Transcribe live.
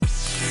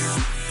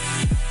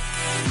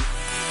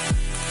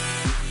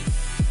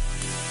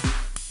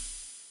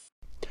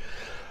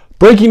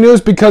Breaking news,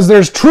 because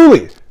there's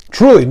truly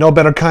no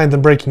better kind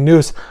than breaking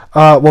news.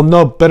 Well,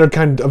 no better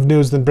kind of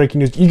news than breaking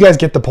news. You guys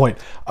get the point.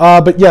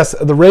 But yes,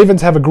 the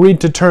Ravens have agreed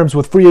to terms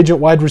with free agent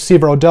wide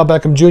receiver Odell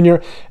Beckham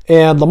Jr.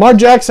 And Lamar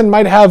Jackson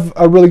might have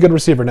a really good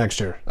receiver next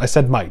year. I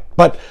said might.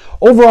 But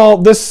overall,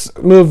 this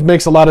move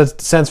makes a lot of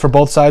sense for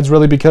both sides,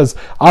 really, because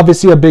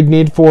obviously a big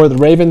need for the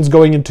Ravens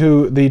going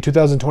into the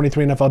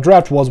 2023 NFL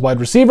Draft was wide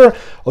receiver.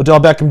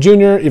 Odell Beckham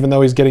Jr., even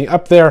though he's getting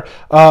up there,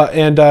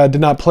 and did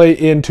not play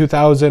in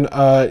 2000,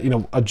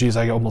 geez,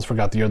 I almost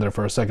forgot the year there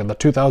for a second, the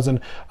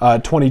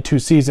 2022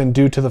 season,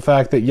 due to the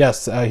fact that,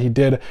 yes, he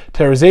did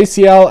tear his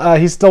ACL.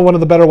 He's still one of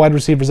the better wide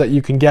receivers that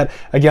you can get.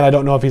 Again, I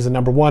don't know if he's a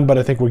number one, but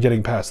I think we're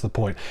getting past the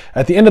point.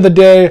 At the end of the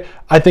day,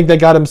 I think they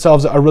got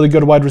themselves a really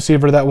good wide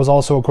receiver. That was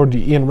also, according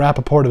to Ian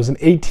Rappaport, it was an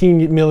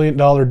 $18 million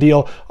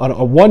deal on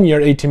a one-year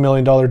 $18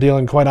 million deal,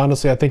 and quite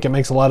honestly, I think it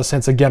makes a lot of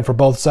sense, again, for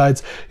both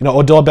sides.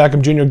 Odell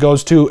Beckham Jr.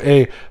 goes to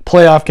a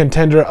playoff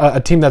contender,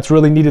 a team that's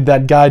really needed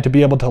that guy to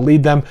be able to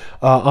lead them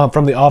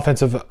from the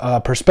offensive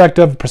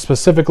perspective,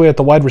 specifically at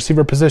the wide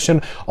receiver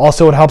position.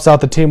 Also, it helps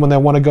out the team when they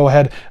want to go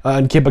ahead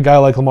and keep a guy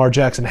like Lamar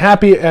Jackson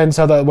happy, and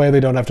so that way they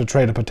don't have to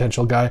trade a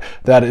potential guy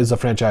that is a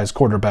franchise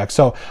quarterback.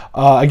 So,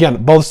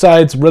 again, both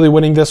sides really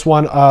winning this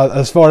one.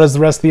 As far as the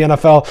rest of the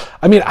NFL,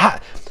 I mean,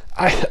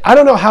 I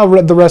don't know how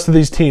the rest of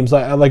these teams,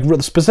 like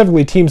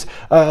specifically teams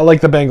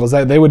like the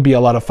Bengals, they would be a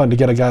lot of fun to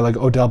get a guy like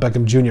Odell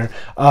Beckham Jr.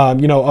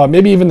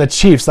 Maybe even the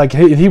Chiefs, like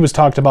he was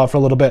talked about for a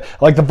little bit.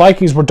 Like the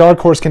Vikings were dark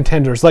horse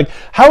contenders. Like,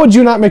 how would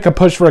you not make a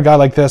push for a guy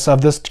like this, of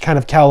this kind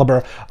of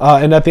caliber?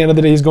 And at the end of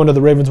the day, he's going to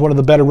the Ravens, one of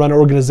the better run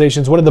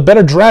organizations, one of the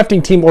better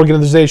drafting team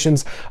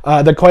organizations,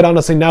 that quite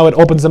honestly now it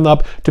opens them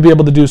up to be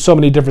able to do so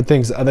many different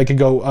things. They could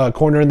go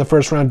corner in the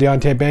first round,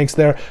 Deontay Banks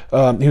there,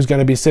 who's going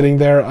to be sitting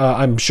there,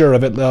 I'm sure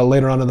of it,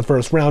 later on in the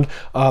first round,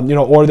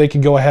 or they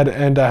could go ahead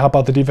and help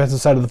out the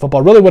defensive side of the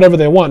football, really whatever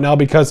they want now,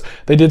 because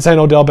they did sign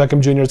Odell Beckham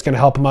Jr. It's going to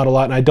help him out a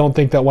lot, and I don't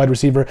think that wide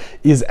receiver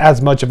is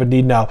as much of a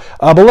need now.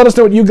 But let us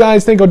know what you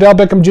guys think. Odell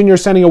Beckham Jr.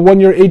 signing a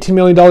one-year $18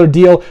 million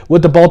deal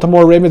with the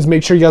Baltimore Ravens.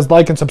 Make sure you guys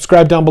like and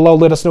subscribe down below.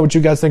 Let us know what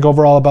you guys think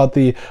overall about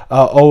the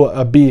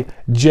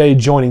OBJ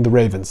joining the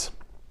Ravens.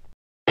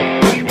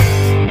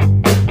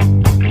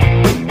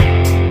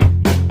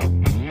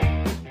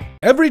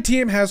 Every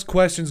team has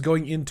questions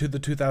going into the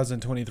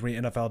 2023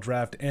 NFL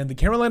Draft, and the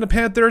Carolina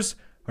Panthers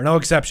are no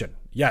exception.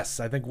 Yes,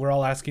 I think we're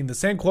all asking the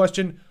same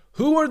question.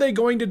 Who are they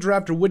going to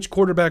draft, or which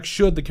quarterback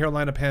should the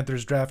Carolina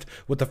Panthers draft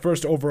with the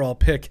first overall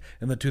pick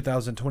in the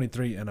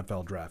 2023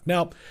 NFL Draft?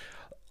 Now,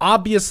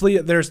 obviously,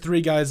 there's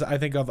three guys I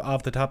think of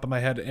off the top of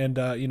my head, and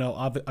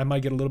I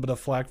might get a little bit of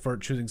flack for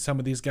choosing some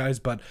of these guys,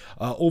 but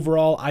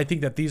overall, I think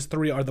that these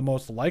three are the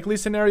most likely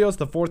scenarios.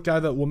 The fourth guy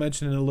that we'll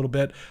mention in a little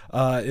bit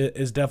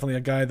is definitely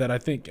a guy that I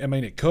think,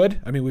 it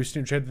could.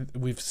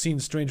 We've seen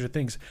stranger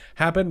things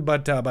happen,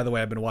 but by the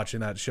way, I've been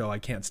watching that show. I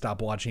can't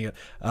stop watching it.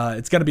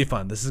 It's going to be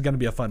fun. This is going to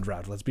be a fun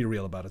draft. Let's be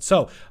real about it.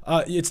 So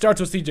it starts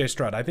with CJ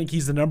Stroud. I think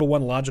he's the number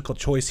one logical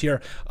choice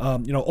here.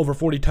 Over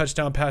 40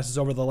 touchdown passes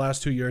over the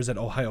last 2 years at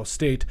Ohio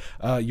State.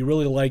 You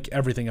really like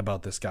everything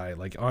about this guy.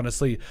 Like,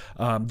 honestly,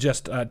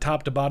 just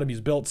top to bottom,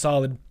 he's built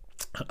solid.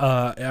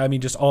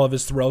 Just all of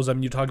his throws.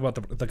 You talk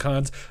about the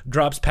cons.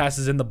 Drops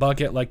passes in the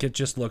bucket. Like, it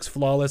just looks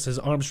flawless. His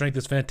arm strength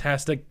is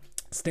fantastic.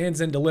 Stands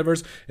in,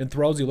 delivers, and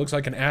throws. He looks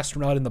like an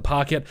astronaut in the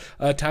pocket.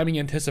 Timing,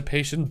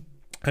 anticipation.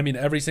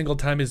 Every single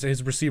time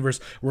his receivers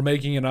were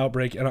making an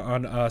outbreak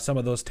on some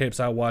of those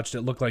tapes I watched,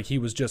 it looked like he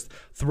was just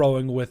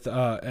throwing with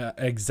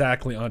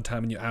exactly on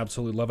time, and you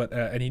absolutely love it.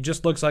 And he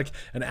just looks like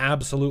an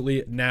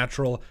absolutely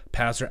natural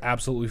passer,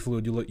 absolutely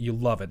fluid. You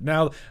love it.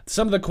 Now,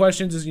 some of the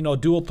questions is,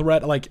 dual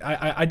threat. Like,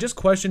 I just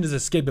questioned his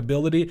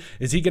escapability.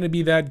 Is he going to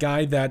be that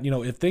guy that,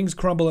 if things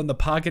crumble in the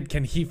pocket,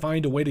 can he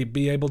find a way to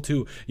be able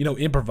to,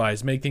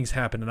 improvise, make things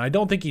happen? And I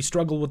don't think he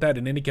struggled with that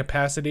in any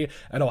capacity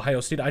at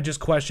Ohio State. I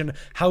just question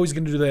how he's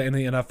going to do that in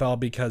the NFL,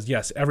 because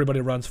yes,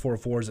 everybody runs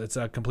 4.4s. It's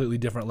a completely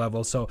different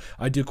level, so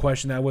I do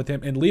question that with him.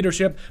 And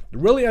leadership,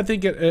 really, I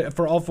think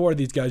for all four of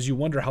these guys, you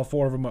wonder how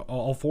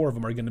all four of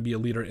them are going to be a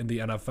leader in the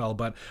NFL.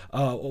 But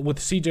with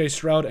CJ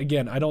Stroud,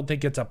 again, I don't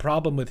think it's a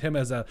problem with him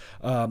as a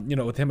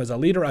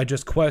leader. I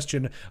just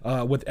question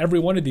with every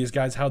one of these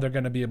guys how they're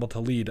going to be able to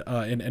lead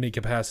in any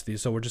capacity.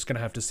 So we're just going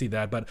to have to see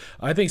that. But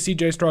I think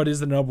CJ Stroud is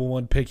the number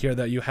one pick here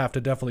that you have to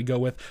definitely go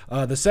with.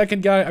 The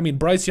second guy,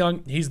 Bryce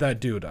Young, he's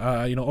that dude.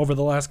 Over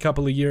the last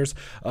couple of years,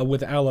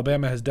 with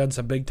Alabama, has done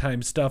some big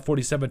time stuff.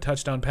 47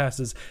 touchdown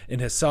passes in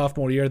his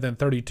sophomore year, then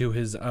 32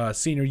 his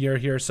senior year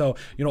here. So,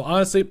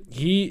 honestly,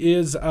 he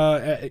is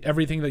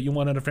everything that you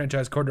want in a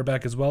franchise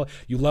quarterback as well.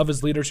 You love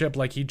his leadership.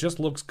 Like, he just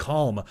looks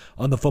calm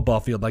on the football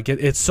field. Like,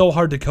 it's so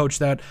hard to coach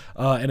that,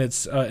 and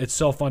it's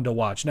so fun to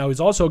watch. Now, he's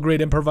also a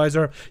great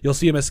improviser. You'll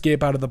see him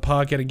escape out of the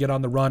pocket and get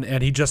on the run,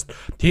 and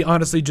he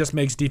honestly just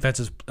makes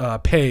defenses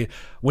pay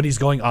when he's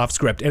going off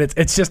script, and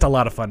it's just a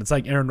lot of fun. It's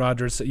like Aaron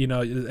Rodgers,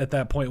 at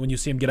that point when you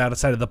see him get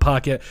outside of the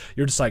pocket,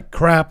 you're just like,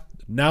 crap,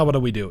 Now what do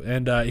we do?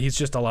 And he's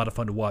just a lot of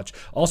fun to watch.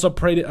 Also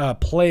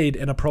played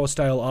in a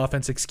pro-style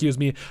offense,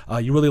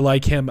 You really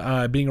like him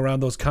being around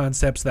those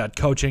concepts, that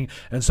coaching,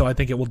 and so I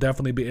think it will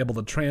definitely be able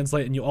to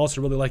translate. And you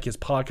also really like his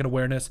pocket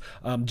awareness,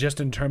 just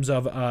in terms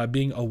of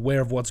being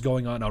aware of what's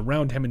going on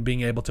around him and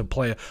being able to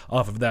play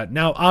off of that.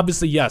 Now,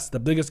 obviously, yes, the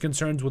biggest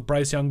concerns with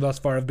Bryce Young thus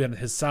far have been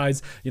his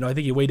size. I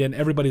think he weighed in,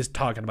 everybody's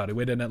talking about it,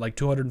 weighed in at like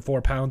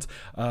 204 pounds.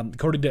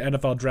 According to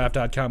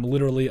NFLDraft.com,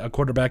 literally a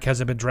quarterback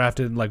hasn't been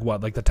drafted in like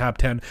the top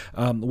 10,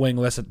 weighing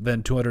less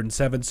than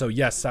 207. So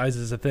yes, size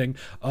is a thing.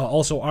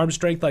 Also arm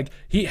strength, like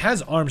he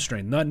has arm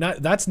strength.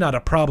 Not that's not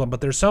a problem,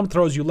 but there's some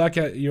throws you look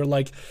at, you're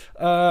like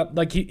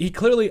he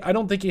clearly, I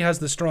don't think he has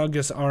the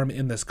strongest arm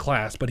in this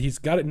class, but he's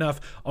got enough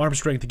arm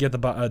strength to get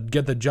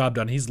the job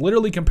done. He's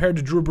literally compared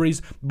to Drew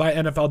Brees by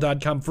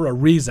NFL.com for a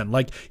reason.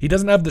 Like, he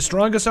doesn't have the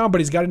strongest arm,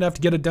 but he's got enough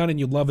to get it done, and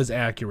you love his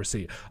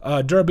accuracy.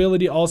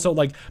 Durability also,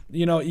 like,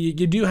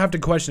 you do have to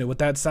question it with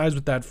that size,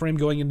 with that frame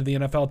going into the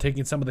NFL,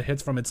 taking some of the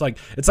hits from it's like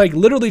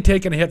literally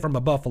taking a hit from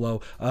a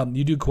buffalo.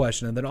 You do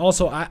question. And then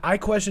also I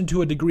question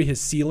to a degree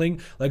his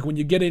ceiling. Like, when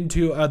you get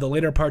into the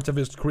later parts of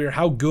his career,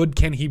 how good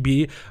can he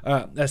be,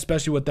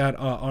 especially with that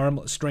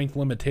arm strength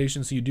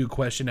limitation. So you do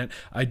question it.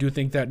 I do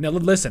think that, now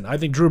listen, I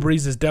think Drew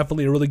Brees is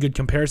definitely a really good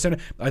comparison.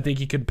 I think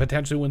he could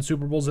potentially win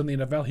Super Bowls in the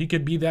NFL. He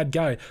could be that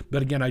guy.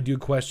 But again, I do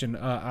question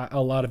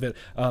a lot of it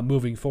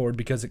moving forward,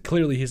 because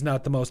clearly he's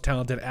not the most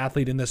talented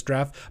athlete in this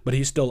draft, but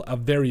he's still a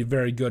very,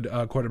 very good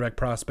quarterback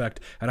prospect.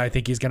 And I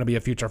think he's going to be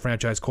a future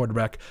franchise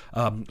quarterback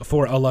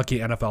for a lucky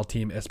NFL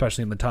team,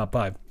 especially in the top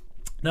 5.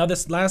 Now,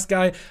 this last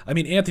guy,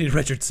 Anthony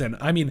Richardson,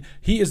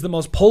 he is the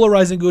most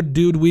polarizing good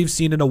dude we've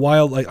seen in a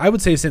while. Like, I would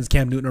say since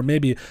Cam Newton, or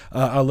maybe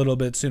a little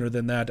bit sooner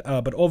than that.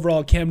 But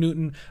overall, Cam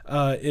Newton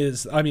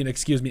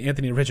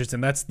Anthony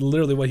Richardson, that's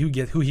literally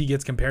who he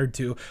gets compared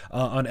to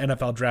on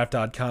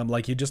NFLDraft.com.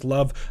 Like, you just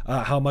love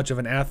how much of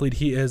an athlete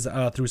he is,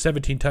 through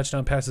 17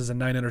 touchdown passes and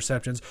 9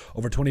 interceptions,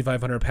 over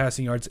 2,500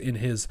 passing yards in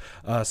his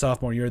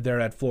sophomore year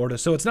there at Florida.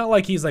 So it's not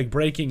like he's like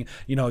breaking,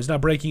 he's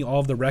not breaking all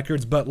of the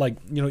records, but like,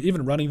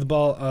 even running the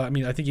ball,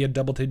 I think he had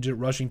double-digit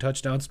rushing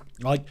touchdowns.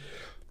 Like,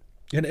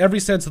 in every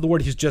sense of the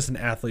word, he's just an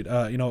athlete.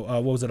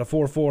 What was it, a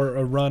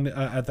 4.4 run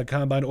at the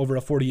combine, over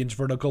a 40-inch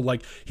vertical?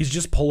 Like, he's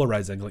just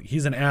polarizing. Like,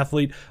 he's an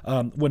athlete.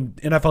 When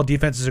NFL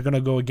defenses are going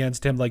to go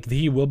against him, like,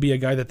 he will be a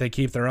guy that they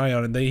keep their eye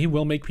on, and he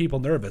will make people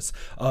nervous.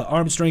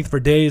 Arm strength for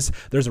days.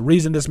 There's a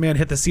reason this man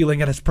hit the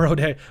ceiling at his pro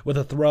day with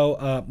a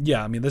throw.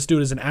 This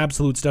dude is an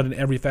absolute stud in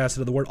every facet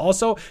of the word.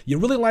 Also, you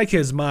really like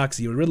his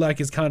moxie. You really like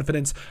his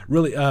confidence.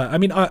 Really,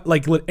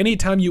 like,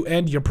 anytime you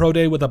end your pro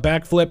day with a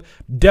backflip,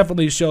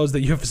 definitely shows that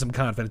you have some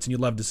confidence, and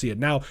you love to see it.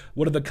 Now,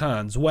 what are the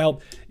cons?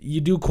 Well, you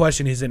do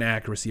question his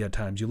inaccuracy at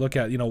times. You look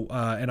at,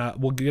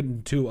 we'll get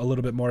into a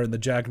little bit more in the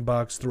jack and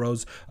box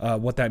throws,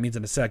 what that means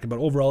in a second. But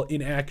overall,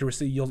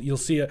 inaccuracy, you'll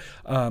see it.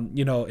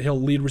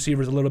 He'll lead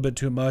receivers a little bit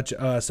too much.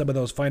 Some of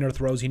those finer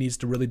throws, he needs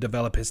to really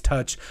develop his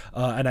touch.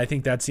 And I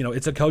think that's,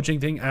 it's a coaching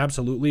thing,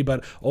 absolutely.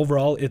 But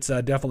overall, it's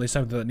definitely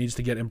something that needs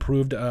to get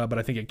improved. But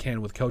I think it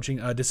can with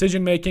coaching.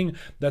 Decision making,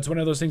 that's one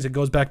of those things that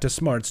goes back to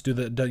smarts,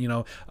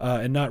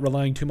 and not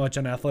relying too much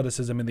on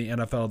athleticism in the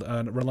NFL.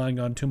 Relying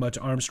on too much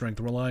arm strength,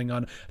 relying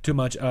on too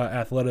much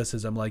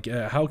athleticism. Like,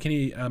 how can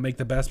he make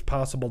the best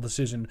possible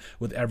decision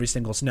with every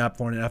single snap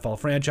for an NFL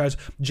franchise?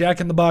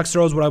 Jack in the box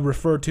throws, what I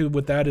refer to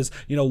with that is,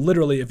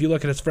 literally, if you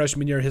look at his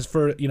freshman year, his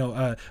first,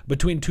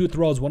 between 2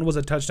 throws, one was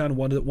a touchdown,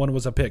 one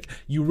was a pick.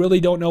 You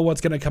really don't know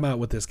what's going to come out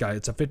with this guy.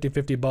 It's a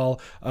 50-50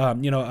 ball.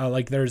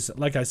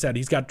 Like I said,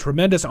 he's got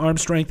tremendous arm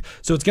strength,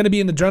 so it's going to be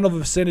in the general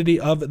vicinity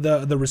of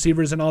the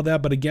receivers and all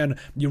that. But again,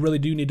 you really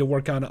do need to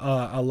work on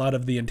a lot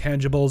of the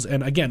intangibles.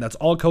 And again, that's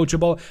all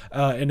coachable,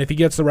 and if he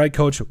gets the right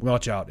coach,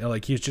 watch out.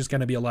 Like, he's just going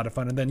to be a lot of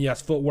fun. And then,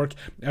 yes, footwork,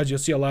 as you'll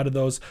see a lot of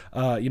those,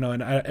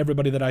 and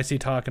everybody that I see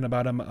talking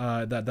about him,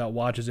 that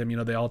watches him,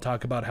 they all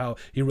talk about how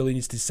he really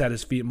needs to set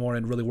his feet more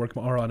and really work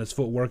more on his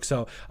footwork.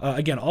 So,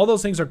 again, all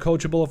those things are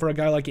coachable for a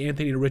guy like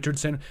Anthony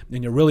Richardson,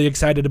 and you're really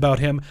excited about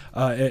him,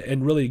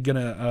 and really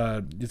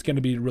it's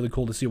gonna be really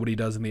cool to see what he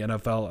does in the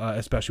NFL,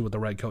 especially with the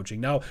right coaching.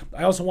 Now,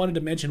 I also wanted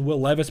to mention Will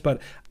Levis, but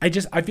I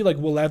feel like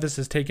Will Levis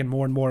has taken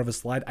more and more of a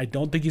slide. I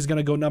don't think he's going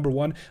to go number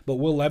 1, but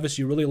Will Levis,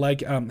 you really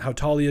like how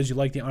tall he is, you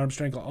like the arm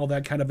strength, all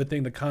that kind of a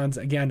thing. The cons,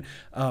 again,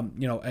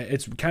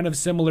 it's kind of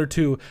similar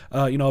to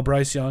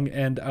Bryce Young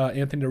and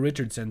Anthony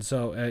Richardson.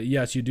 So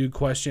yes, you do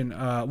question,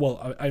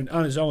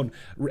 on his own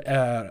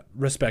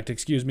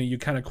respect, you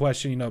kind of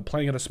question,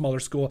 playing at a smaller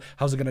school,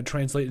 how's it going to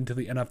translate into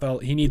the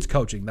NFL? He needs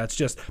coaching. That's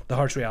just the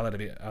harsh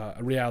reality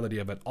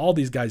of it. All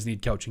these guys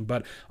need coaching,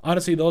 but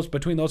honestly,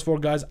 between those 4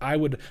 guys, I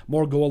would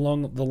more go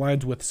along the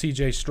lines with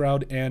CJ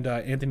Stroud and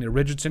Anthony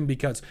Richardson,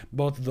 because both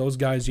both of those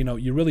guys,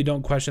 you really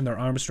don't question their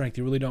arm strength.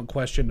 You really don't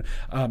question,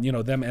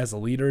 them as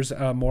leaders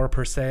more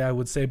per se, I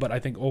would say. But I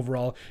think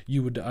overall,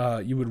 you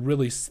would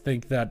really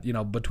think that,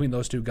 between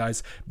those two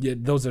guys,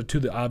 those are two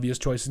of the obvious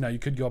choices. Now, you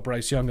could go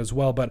Bryce Young as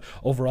well, but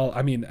overall,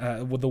 I mean,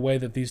 with the way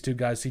that these two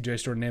guys, CJ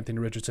Stroud and Anthony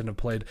Richardson, have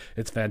played,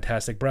 it's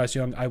fantastic. Bryce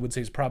Young, I would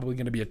say, is probably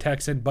going to be a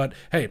Texan, but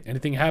hey,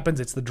 anything happens.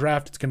 It's the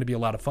draft. It's going to be a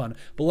lot of fun.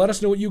 But let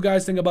us know what you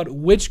guys think about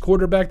which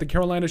quarterback the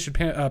Carolina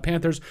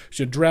Panthers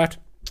should draft.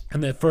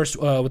 And then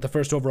with the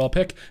first overall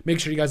pick, make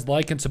sure you guys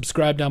like and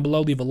subscribe down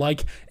below. Leave a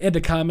like and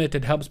a comment.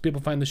 It helps people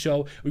find the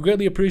show. We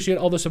greatly appreciate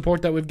all the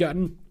support that we've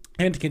gotten.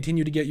 And to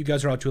continue to get, you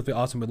guys are all truthfully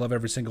awesome. We love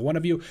every single one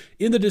of you.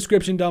 In the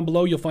description down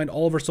below, you'll find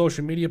all of our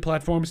social media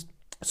platforms.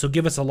 So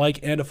give us a like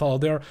and a follow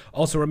there.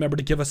 Also remember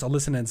to give us a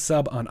listen and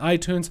sub on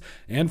iTunes.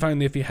 And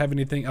finally, if you have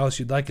anything else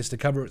you'd like us to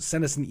cover,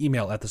 send us an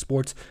email at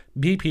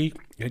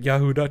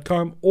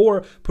thesportsbp@yahoo.com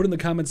or put in the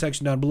comment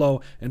section down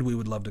below, and we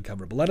would love to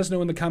cover it. But let us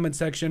know in the comment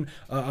section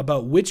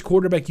about which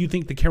quarterback you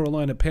think the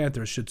Carolina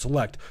Panthers should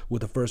select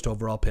with the first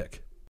overall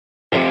pick.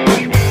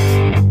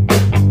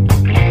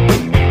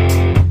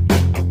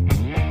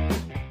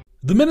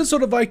 The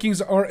Minnesota Vikings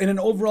are in an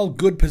overall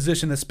good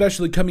position,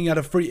 especially coming out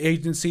of free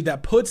agency,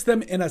 that puts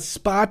them in a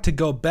spot to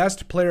go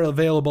best player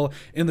available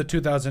in the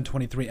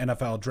 2023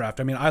 NFL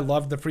Draft. I mean, I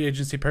love the free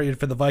agency period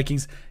for the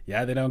Vikings.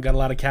 Yeah, they don't got a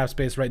lot of cap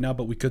space right now,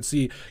 but we could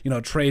see,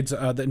 trades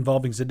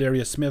involving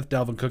Zadarius Smith,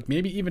 Dalvin Cook,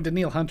 maybe even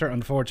Danielle Hunter,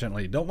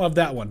 unfortunately. Don't love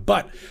that one,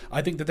 but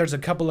I think that there's a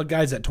couple of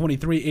guys at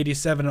 23,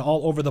 87, and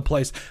all over the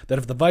place that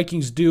if the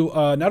Vikings do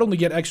not only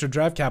get extra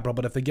draft capital,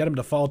 but if they get them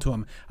to fall to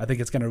them, I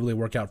think it's going to really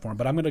work out for them.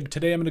 But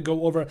today I'm going to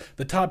go over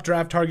the top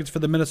draft targets for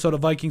the Minnesota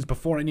Vikings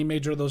before any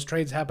major of those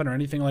trades happen or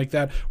anything like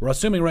that. We're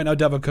assuming right now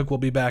Dalvin Cook will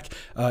be back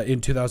in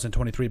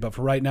 2023, but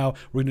for right now,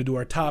 we're going to do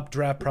our top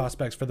draft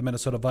prospects for the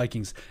Minnesota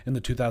Vikings in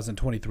the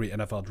 2023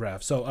 NFL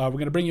Draft. So we're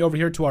going to bring you over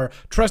here to our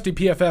trusty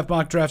PFF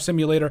mock draft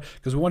simulator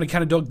because we want to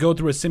kind of go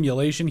through a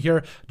simulation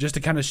here just to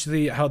kind of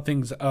see how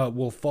things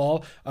will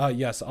fall.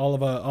 Yes,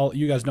 all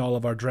you guys know all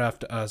of our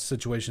draft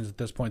situations at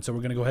this point, so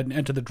we're going to go ahead and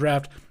enter the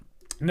draft.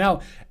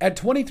 Now, at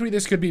 23,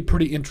 this could be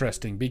pretty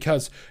interesting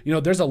because,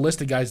 there's a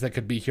list of guys that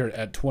could be here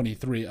at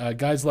 23.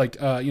 Guys like,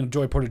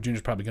 Joey Porter Jr.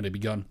 is probably going to be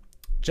gone.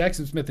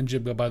 Jackson Smith and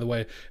Jibba, by the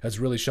way, has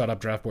really shot up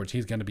draft boards.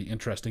 He's going to be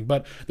interesting.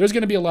 But there's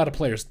going to be a lot of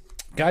players.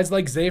 Guys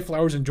like Zay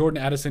Flowers and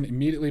Jordan Addison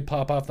immediately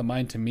pop off the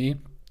mind to me.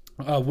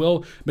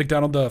 Will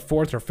McDonald, the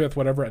fourth or fifth,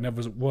 whatever, and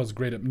it was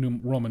great at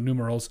Roman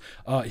numerals.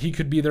 He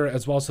could be there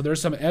as well. So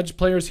there's some edge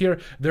players here.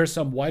 There's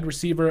some wide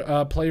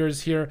receiver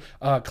players here.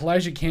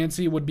 Kalijah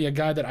Kancey would be a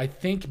guy that I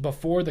think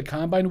before the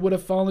combine would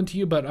have fallen to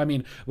you, but I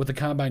mean, with the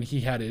combine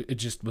he had, it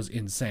just was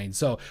insane.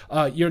 So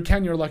your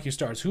lucky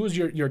stars. Who is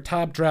your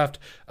top draft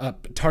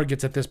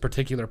targets at this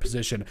particular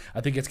position?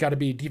 I think it's got to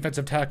be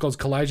defensive tackles,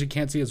 Kalijah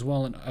Kancey as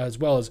well as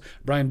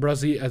Brian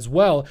Brzee, as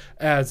well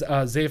as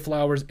Zay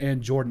Flowers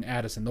and Jordan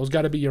Addison. Those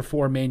got to be your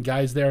four main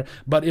guys there.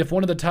 But if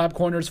one of the top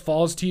corners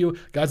falls to you,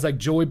 guys like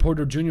Joey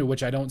Porter Jr.,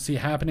 which I don't see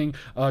happening,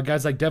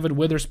 guys like Devin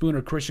Witherspoon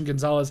or Christian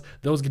Gonzalez,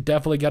 those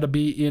definitely got to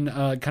be in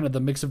kind of the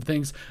mix of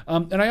things.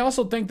 And I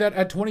also think that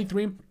at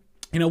 23,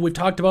 we've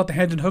talked about the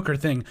Hendon Hooker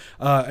thing,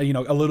 a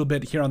little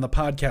bit here on the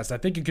podcast. I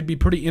think it could be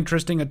pretty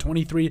interesting at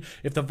 23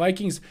 if the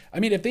Vikings,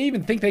 if they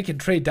even think they could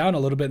trade down a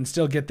little bit and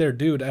still get their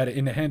dude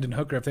in Hendon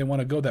Hooker if they want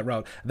to go that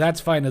route.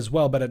 That's fine as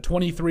well. But at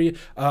 23,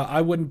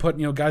 I wouldn't put,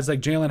 guys like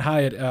Jalen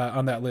Hyatt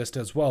on that list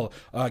as well.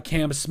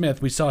 Cam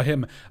Smith, we saw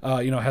him,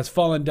 has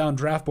fallen down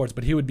draft boards,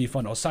 but he would be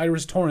fun.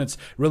 Osiris Torrance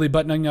really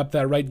buttoning up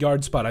that right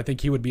guard spot. I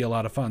think he would be a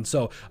lot of fun.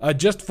 So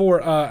just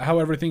for how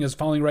everything is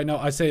falling right now,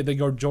 I say they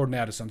go Jordan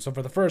Addison. So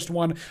for the first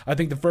one, I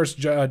think the first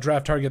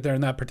draft target there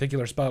in that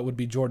particular spot would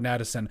be Jordan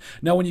Addison.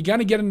 Now, when you got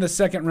to get into the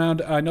second round,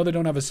 I know they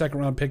don't have a second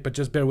round pick, but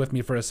just bear with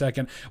me for a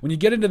second. When you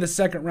get into the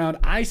second round,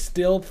 I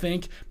still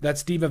think that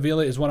Steve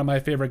Avila is one of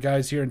my favorite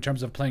guys here in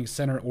terms of playing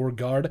center or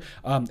guard.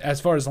 As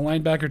far as a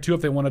linebacker, too,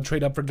 if they want to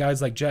trade up for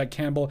guys like Jack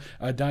Campbell,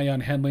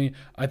 Deion Henley,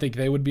 I think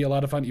they would be a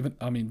lot of fun.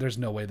 There's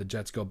no way the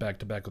Jets go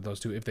back-to-back with those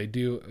two. If they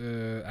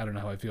do, I don't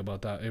know how I feel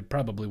about that. It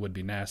probably would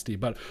be nasty.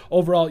 But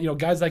overall,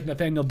 guys like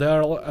Nathaniel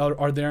Darrell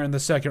are there in the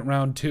second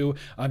round, too.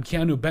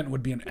 Keanu Benton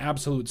would be an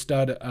absolute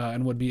stud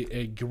and would be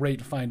a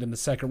great find in the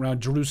second round.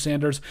 Drew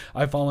Sanders,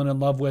 I've fallen in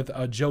love with.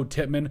 Joe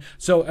Tippmann.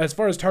 So as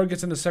far as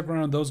targets in the second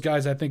round, those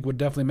guys I think would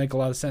definitely make a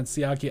lot of sense.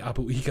 Siaki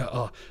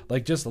Apuika,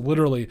 just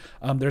literally,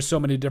 there's so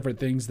many different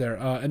things there.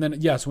 And then,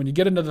 yes, when you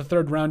get into the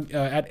third round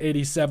at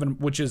 87,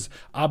 which is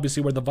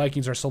obviously where the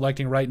Vikings are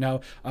selecting right now,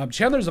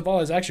 Chandler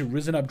Zavala has actually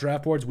risen up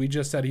draft boards. We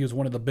just said he was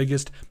one of the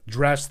biggest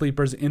draft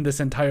sleepers in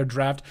this entire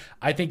draft.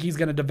 I think he's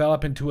going to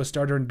develop into a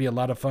starter and be a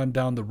lot of fun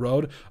down the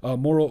road.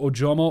 Moro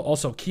Ojomo,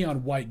 also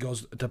Keon White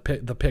goes to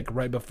the pick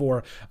right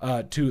before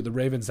to the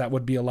Ravens. That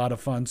would be a lot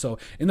of fun. So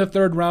in the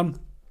third round,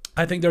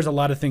 I think there's a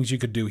lot of things you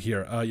could do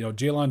here.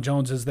 Jalon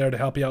Jones is there to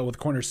help you out with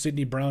corner.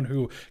 Sidney Brown,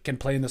 who can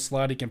play in the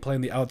slot, he can play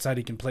in the outside,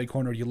 he can play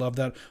corner. You love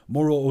that.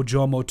 Moro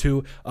Ojomo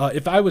too.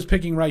 If I was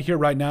picking right here,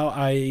 right now,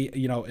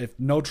 if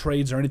no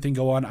trades or anything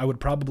go on, I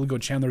would probably go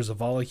Chandler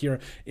Zavala here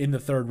in the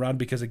third round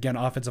because again,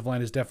 offensive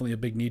line is definitely a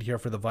big need here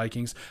for the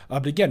Vikings.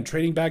 But again,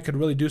 trading back could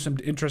really do some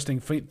interesting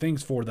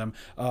things for them.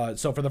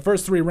 So for the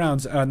first 3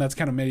 rounds, and that's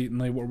kind of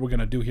mainly what we're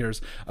gonna do here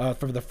is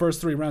for the first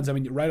 3 rounds. I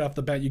mean, right off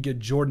the bat, you get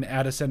Jordan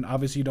Addison.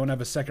 Obviously, you don't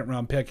have a second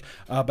round pick,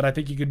 but I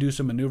think you could do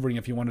some maneuvering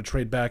if you want to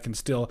trade back and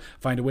still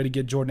find a way to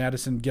get Jordan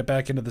Addison, get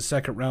back into the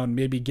second round,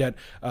 maybe get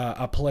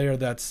a player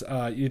that's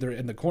either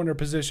in the corner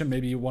position.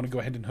 Maybe you want to go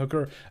ahead and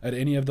hooker at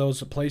any of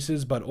those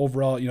places, but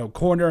overall,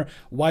 corner,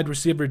 wide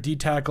receiver, D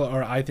tackle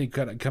are, I think,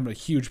 going to come to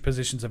huge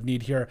positions of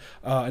need here.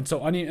 And so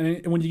when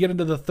you get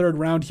into the third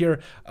round here,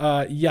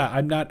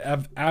 I'm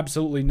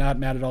absolutely not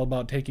mad at all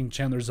about taking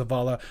Chandler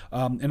Zavala.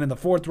 And in the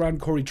fourth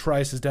round, Corey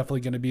Trice is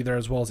definitely going to be there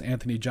as well as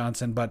Anthony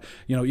Johnson, but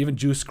even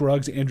Juice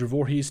Scruggs, Andrew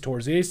Voorhees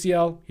towards the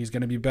ACL. He's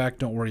going to be back.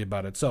 Don't worry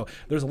about it. So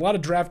there's a lot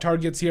of draft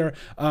targets here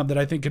that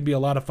I think could be a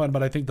lot of fun,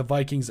 but I think the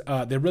Vikings,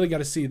 they really got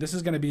to see. This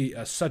is going to be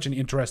such an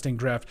interesting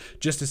draft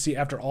just to see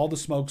after all the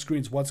smoke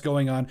screens what's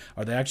going on.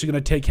 Are they actually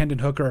going to take Hendon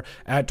Hooker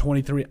at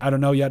 23? I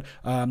don't know yet,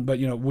 but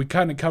we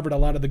kind of covered a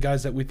lot of the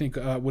guys that we think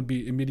would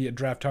be immediate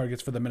draft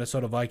targets for the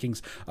Minnesota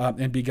Vikings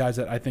and be guys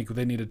that I think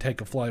they need to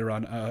take a flyer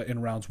on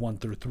in rounds 1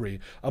 through 3.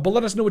 But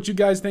let us know what you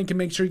guys think and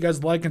make sure you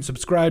guys like and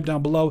subscribe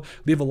down below.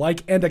 Leave a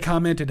like and a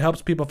comment. It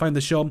helps people find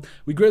the show.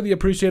 We greatly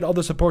appreciate all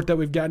the support that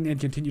we've gotten and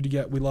continue to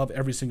get. We love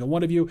every single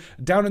one of you.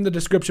 Down in the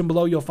description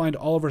below, you'll find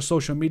all of our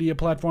social media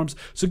platforms.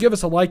 So give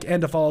us a like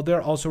and a follow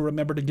there. Also,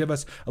 remember to give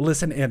us a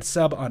listen and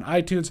sub on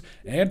iTunes.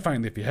 And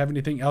finally, if you have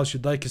anything else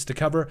you'd like us to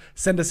cover,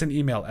 send us an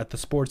email at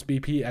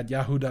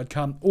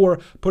thesportsbp@yahoo.com or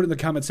put it in the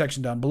comment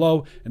section down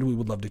below, and we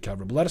would love to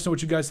cover. But let us know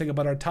what you guys think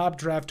about our top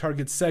draft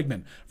target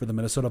segment for the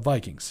Minnesota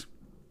Vikings.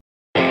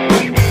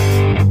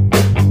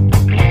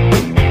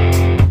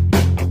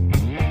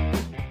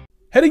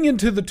 Heading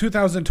into the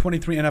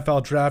 2023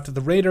 NFL Draft,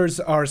 the Raiders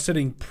are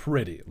sitting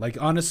pretty. Like,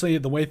 honestly,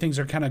 the way things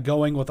are kind of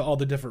going with all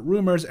the different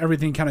rumors,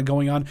 everything kind of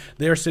going on,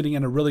 they're sitting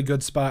in a really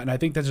good spot. And I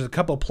think there's a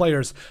couple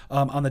players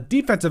on the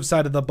defensive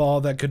side of the ball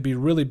that could be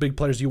really big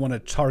players you want to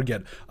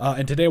target.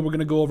 And today we're going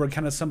to go over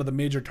kind of some of the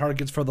major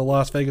targets for the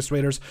Las Vegas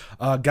Raiders,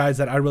 guys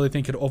that I really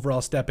think could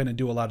overall step in and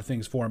do a lot of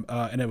things for them.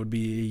 And it would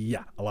be,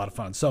 a lot of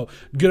fun. So,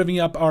 giving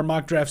up our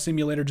mock draft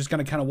simulator, just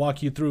going to kind of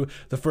walk you through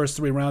the first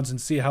 3 rounds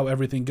and see how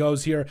everything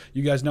goes here.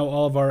 You guys know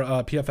all of our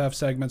PFF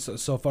segments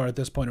so far at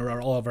this point,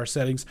 or all of our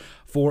settings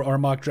for our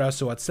mock draft.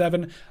 So at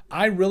 7,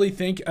 I really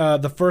think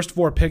the first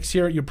 4 picks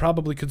here, you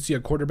probably could see a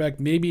quarterback,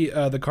 maybe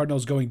the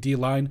Cardinals going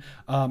D-line.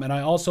 And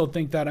I also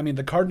think that,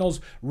 the Cardinals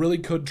really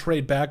could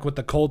trade back with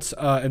the Colts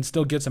and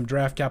still get some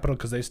draft capital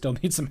because they still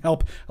need some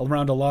help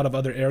around a lot of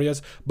other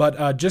areas.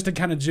 But just to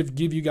kind of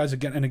give you guys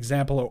again an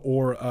example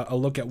or a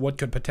look at what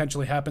could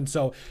potentially happen.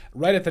 So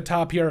right at the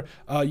top here,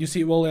 you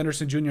see Will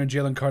Anderson Jr. and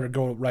Jalen Carter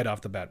go right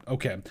off the bat.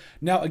 Okay.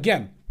 Now,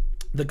 again,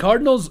 the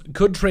Cardinals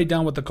could trade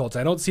down with the Colts.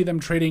 I don't see them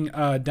trading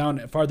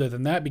down farther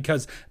than that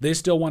because they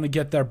still want to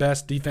get their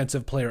best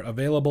defensive player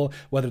available,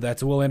 whether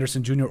that's Will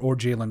Anderson Jr. or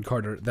Jalen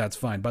Carter. That's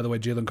fine. By the way,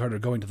 Jalen Carter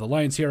going to the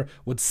Lions here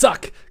would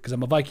suck because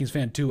I'm a Vikings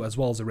fan too, as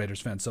well as a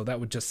Raiders fan. So that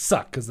would just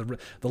suck because the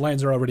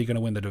Lions are already going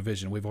to win the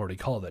division. We've already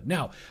called it.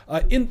 Now,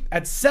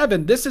 at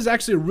 7, this is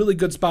actually a really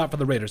good spot for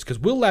the Raiders because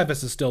Will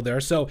Levis is still there.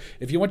 So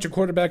if you want your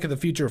quarterback of the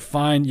future,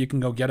 fine, you can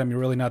go get him.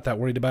 You're really not that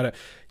worried about it.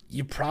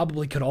 You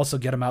probably could also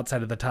get him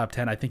outside of the top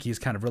 10. I think he's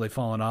kind of really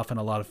fallen off in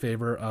a lot of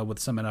favor with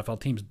some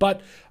NFL teams.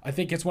 But I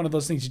think it's one of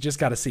those things you just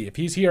got to see. If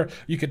he's here,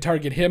 you could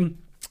target him.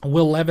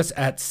 Will Levis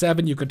at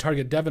 7. You could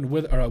target Devin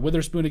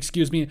Witherspoon,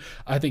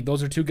 I think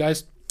those are 2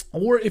 guys.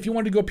 Or if you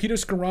want to go Peter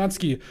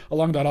Skoronski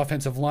along that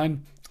offensive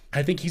line,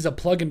 I think he's a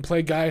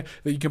plug-and-play guy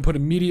that you can put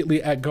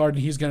immediately at guard,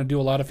 and he's going to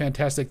do a lot of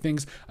fantastic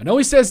things. I know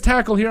he says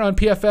tackle here on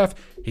PFF.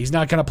 He's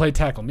not going to play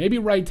tackle. Maybe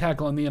right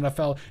tackle in the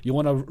NFL. You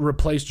want to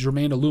replace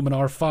Jermaine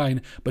Illuminar,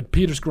 fine, but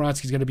Peter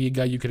Skoronski is going to be a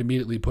guy you could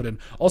immediately put in.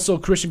 Also,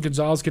 Christian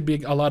Gonzalez could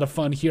be a lot of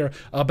fun here.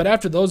 But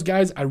after those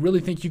guys, I really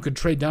think you could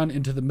trade down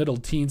into the middle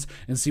teens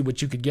and see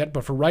what you could get.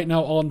 But for right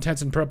now, all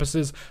intents and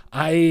purposes,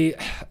 I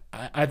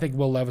think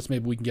Will Levis,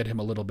 maybe we can get him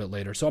a little bit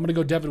later. So I'm going to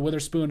go Devin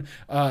Witherspoon,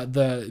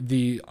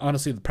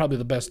 honestly, probably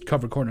the best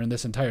cover corner in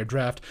this entire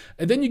draft.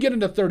 And then you get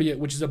into 30,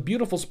 which is a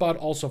beautiful spot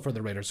also for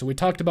the Raiders. So we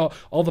talked about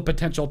all the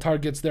potential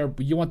targets there.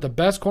 You want the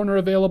best corner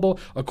available,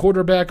 a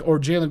quarterback, or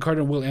Jalen Carter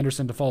and Will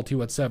Anderson to fall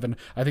to at 7.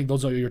 I think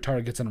those are your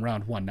targets in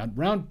round 1. Now,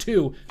 round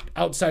 2,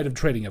 outside of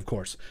trading, of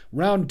course.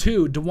 Round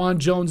 2, DeJuan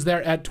Jones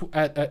there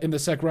in the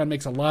second round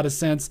makes a lot of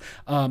sense.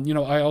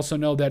 I also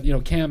know that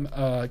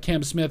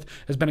Cam Smith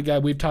has been a guy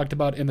we've talked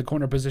about in the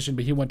corner position,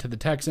 but he went to the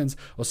Texans.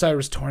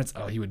 Osiris Torrance,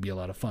 he would be a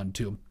lot of fun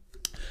too.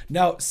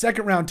 Now,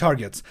 second round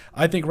targets.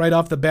 I think right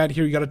off the bat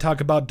here, you got to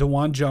talk about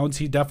DeJuan Jones.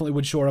 He definitely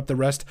would shore up the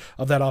rest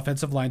of that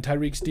offensive line.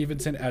 Tyreek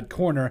Stevenson at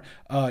corner.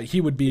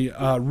 He would be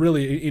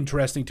really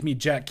interesting to me.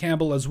 Jack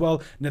Campbell as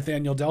well.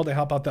 Nathaniel Dell to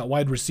help out that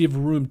wide receiver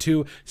room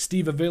too.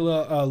 Steve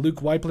Avila,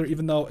 Luke Wypler,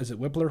 even though, is it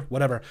Whippler?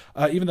 Whatever.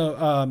 Even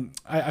though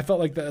I felt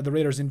like the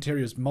Raiders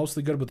interior is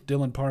mostly good with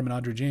Dylan Parham and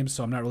Andre James,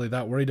 so I'm not really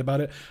that worried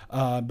about it.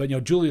 But,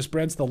 Julius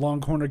Brents, the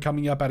long corner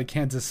coming up out of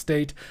Kansas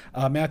State.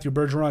 Matthew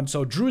Bergeron.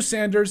 So Drew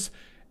Sanders,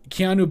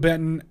 Keanu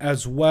Benton,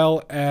 as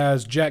well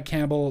as Jack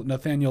Campbell,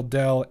 Nathaniel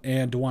Dell,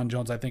 and DeJuan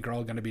Jones, I think are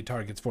all going to be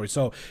targets for you.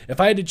 So if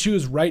I had to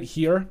choose right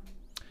here,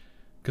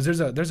 because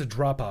there's a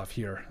drop-off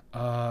here.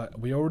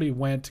 We already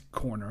went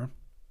corner.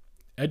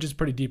 Edge is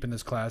pretty deep in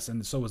this class,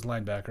 and so is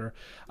linebacker.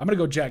 I'm going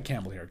to go Jack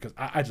Campbell here because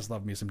I just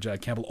love me some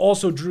Jack Campbell.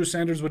 Also, Drew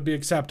Sanders would be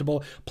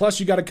acceptable. Plus,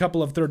 you got a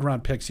couple of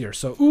third-round picks here.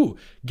 So,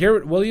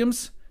 Garrett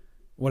Williams,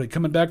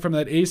 coming back from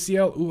that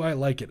ACL? I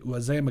like it.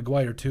 Isaiah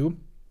McGuire, too.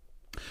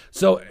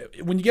 So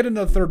when you get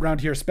into the third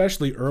round here,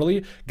 especially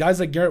early, guys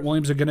like Garrett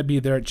Williams are going to be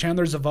there.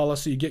 Chandler Zavala,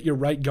 so you get your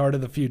right guard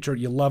of the future.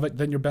 You love it.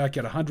 Then you're back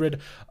at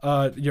 100.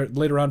 You're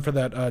later on for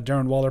that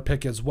Darren Waller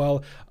pick as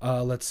well.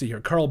 Let's see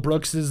here. Carl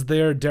Brooks is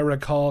there.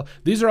 Derek Hall.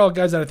 These are all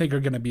guys that I think are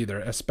going to be there,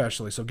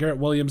 especially. So Garrett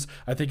Williams,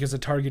 I think, is a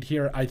target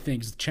here. I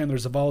think Chandler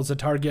Zavala is a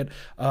target,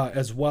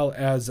 as well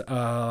as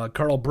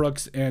Carl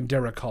Brooks and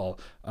Derek Hall.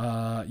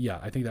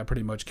 I think that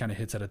pretty much kind of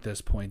hits it at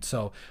this point.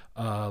 So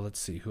let's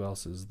see who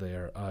else is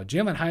there.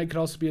 Jalen Hyatt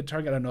could also be a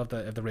target. I don't know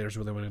if the Raiders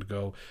really wanted to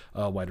go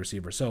wide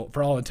receiver. So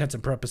for all intents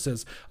and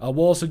purposes, we'll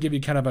also give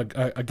you kind of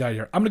a guide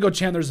here. I'm going to go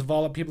Chandler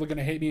Zavala. People are going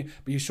to hate me,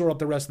 but you shore up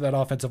the rest of that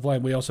offensive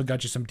line. We also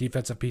got you some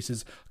defensive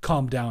pieces.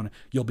 Calm down.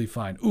 You'll be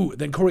fine.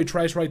 Then Corey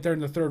Trice right there in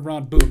the third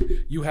round.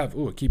 Boom. You have,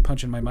 I keep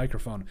punching my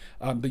microphone.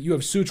 But you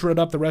have sutured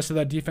up the rest of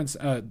that defense.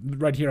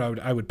 Right here,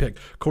 I would pick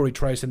Corey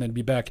Trice and then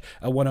be back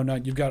at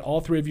 109. You've got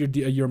all three of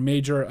your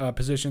major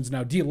positions.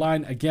 Now,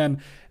 D-line,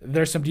 again,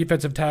 there's some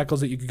defensive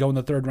tackles that you could go in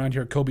the third round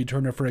here. Kobe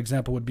Turner, for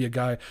example, would be a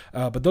guy.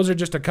 But those are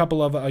just a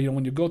couple of,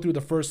 when you go through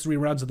the first three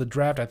rounds of the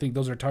draft, I think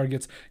those are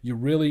targets you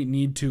really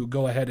need to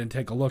go ahead and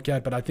take a look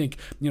at. But I think,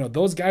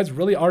 those guys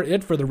really are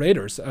it for the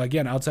Raiders.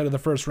 Again, outside of the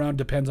first round,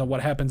 depends on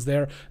what happens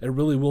there. It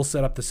really will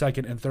set up the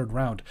second and third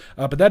round.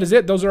 But that is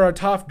it. Those are our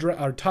top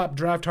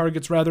draft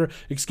targets,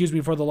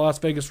 for the Las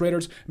Vegas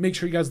Raiders. Make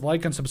sure you guys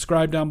like and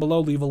subscribe down below.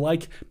 Leave a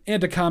like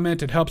and a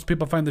comment. It helps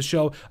people find the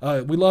show.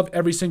 We love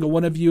every single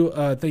one of you.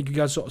 Thank you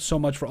guys so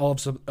much for all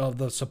of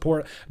the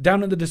support.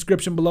 Down in the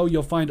description below,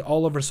 you'll find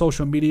all of our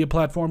social media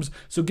platforms.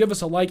 So give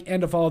us a like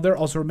and a follow there.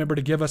 Also, remember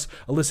to give us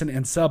a listen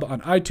and sub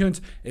on iTunes.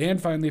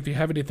 And finally, if you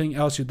have anything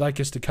else you'd like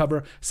us to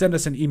cover, send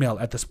us an email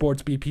at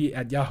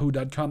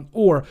thesportsbp@yahoo.com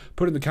or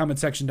put in the comment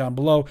section down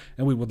below,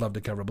 and we would love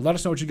to cover it. But let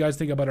us know what you guys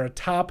think about our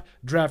top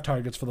draft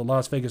targets for the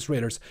Las Vegas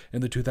Raiders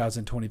in the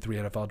 2023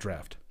 NFL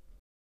Draft.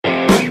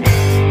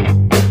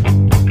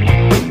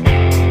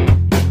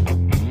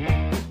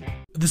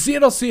 The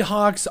Seattle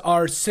Seahawks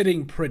are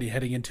sitting pretty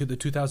heading into the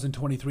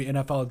 2023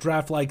 NFL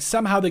Draft. Like,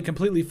 somehow they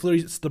completely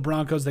fleeced the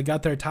Broncos. They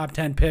got their top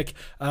 10 pick,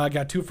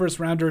 got 2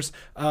 first-rounders,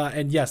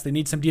 and yes, they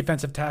need some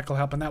defensive tackle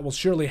help, and that will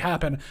surely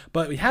happen.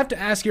 But we have to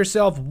ask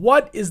yourself,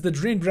 what is the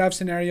dream draft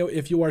scenario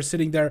if you are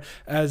sitting there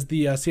as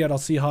the Seattle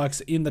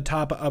Seahawks in the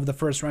top of the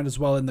first round as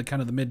well, in the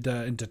kind of the mid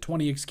into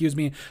 20,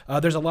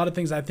 There's a lot of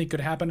things I think could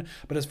happen,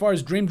 but as far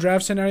as dream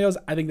draft scenarios,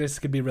 I think this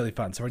could be really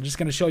fun. So we're just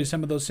going to show you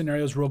some of those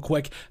scenarios real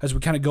quick as we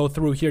kind of go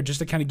through here, just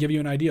to kind of give you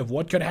an idea of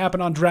what could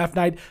happen on draft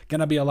night.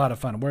 Gonna be a lot of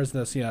fun. Where's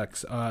the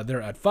Seahawks?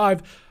 They're at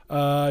 5.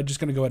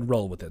 Just gonna go ahead and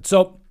roll with it.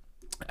 So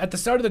at the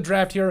start of the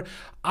draft here,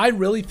 I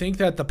really think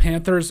that the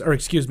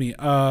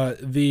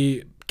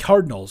the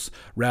Cardinals,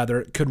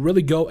 rather, could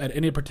really go at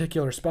any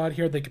particular spot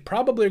here. They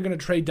probably are going to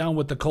trade down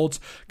with the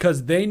Colts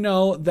because they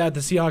know that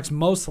the Seahawks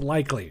most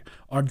likely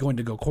aren't going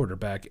to go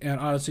quarterback. And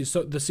honestly,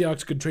 so the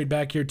Seahawks could trade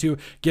back here to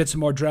get some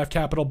more draft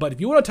capital. But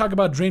if you want to talk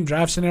about dream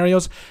draft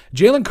scenarios,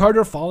 Jalen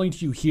Carter falling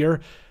to you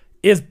here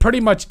is pretty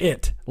much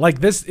it.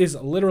 Like, this is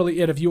literally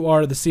it. If you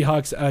are the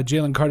Seahawks,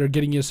 Jalen Carter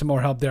getting you some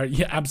more help there,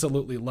 you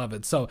absolutely love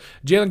it. So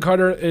Jalen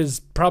Carter is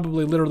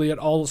probably literally it.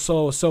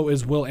 Also, so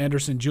is Will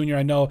Anderson Jr.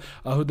 I know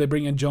who they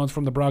bring in, Jones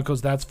from the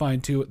Broncos. That's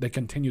fine too. They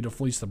continue to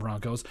fleece the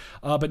Broncos.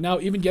 But now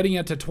even getting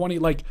it to 20,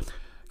 like,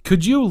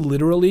 could you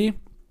literally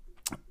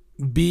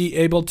be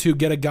able to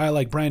get a guy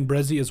like Brian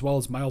Bresee as well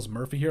as Miles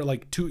Murphy here?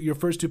 Like, your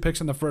first 2 picks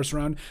in the first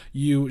round,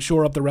 you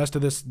shore up the rest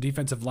of this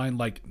defensive line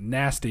like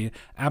nasty,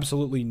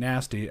 absolutely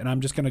nasty. And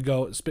I'm just going to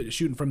go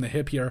shooting from the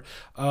hip here.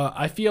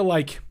 I feel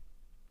like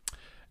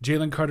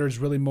Jalen Carter is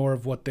really more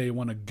of what they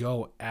want to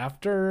go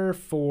after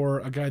for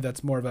a guy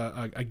that's more of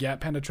a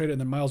gap penetrator,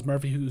 and then Miles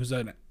Murphy, who's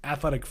an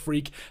athletic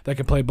freak that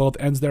can play both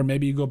ends there.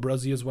 Maybe you go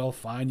Bresee as well.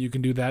 Fine, you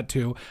can do that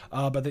too.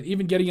 But then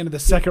even getting into the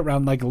second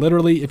round, like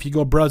literally, if you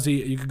go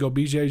Bresee, you could go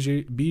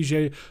BJ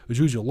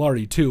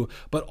Ojulari too.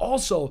 But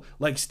also,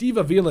 like, Steve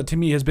Avila to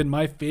me has been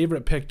my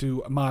favorite pick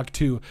to mock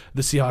to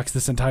the Seahawks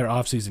this entire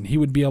offseason. He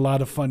would be a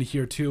lot of fun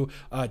here too.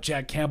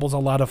 Jack Campbell's a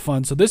lot of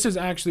fun. So this is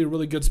actually a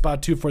really good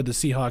spot too for the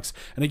Seahawks.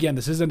 And again,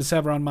 this isn't in a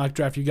 7-round mock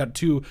draft, you got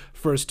 2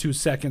 firsts, 2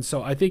 seconds.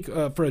 So I think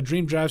for a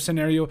dream draft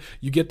scenario,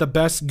 you get the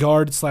best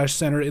guard /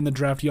 center in the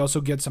draft. You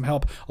also get some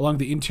help along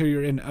the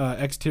interior and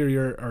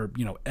exterior, or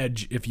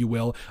edge, if you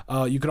will.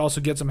 You could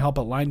also get some help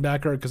at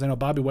linebacker, because I know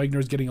Bobby Wagner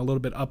is getting a little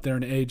bit up there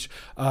in age.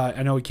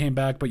 I know he came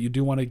back, but you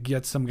do want to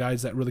get some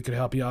guys that really could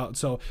help you out.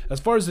 So as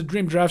far as the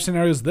dream draft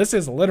scenarios, this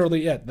is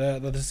literally it.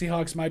 The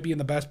Seahawks might be in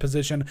the best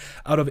position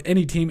out of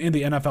any team in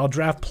the NFL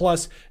draft.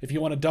 Plus, if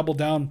you want to double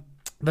down,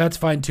 that's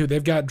fine too.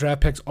 They've got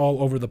draft picks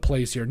all over the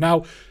place here.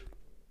 Now,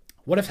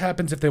 what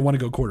happens if they want to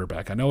go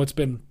quarterback? I know it's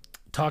been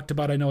talked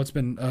about. I know it's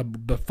been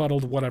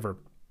befuddled, whatever.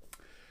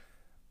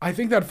 I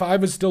think that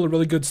 5 is still a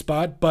really good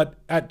spot, but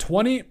at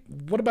 20,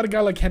 what about a guy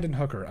like Hendon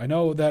Hooker? I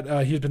know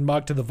that he's been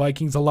mocked to the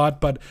Vikings a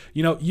lot, but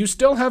you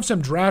still have some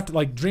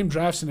dream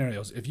draft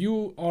scenarios. If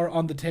you are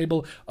on the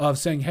table of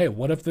saying, hey,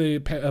 what if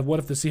the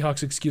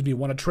Seahawks,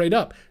 want to trade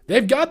up?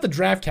 They've got the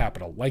draft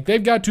capital. Like,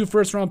 they've got 2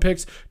 first-round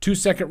picks, 2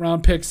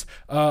 second-round picks.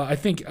 I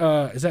think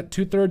is that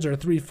 2/3 or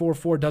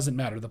 3-4-4? Doesn't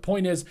matter. The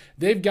point is,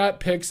 they've got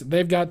picks,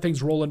 they've got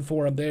things rolling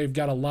for them. They've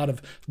got a lot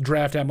of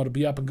draft ammo to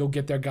be up and go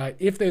get their guy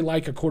if they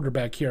like a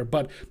quarterback here.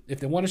 But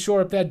if they want to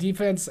shore up that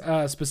defense,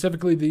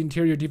 specifically the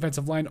interior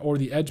defensive line or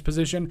the edge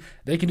position,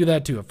 they can do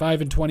that too. At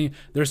 5 and 20,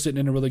 they're sitting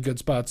in a really good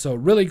spot. So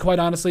really, quite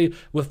honestly,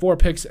 with 4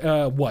 picks,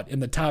 in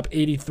the top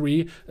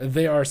 83,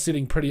 they are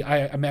sitting pretty.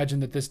 I imagine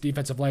that this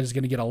defensive line is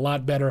going to get a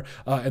lot better,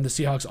 and the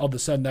Seahawks, all of a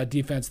sudden, that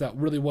defense that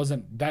really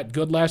wasn't that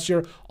good last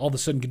year, all of a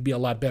sudden could be a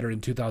lot better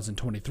in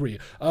 2023.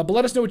 But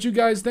let us know what you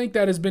guys think.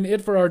 That has been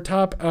it for our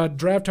top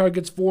draft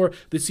targets for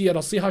the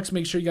Seattle Seahawks.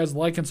 Make sure you guys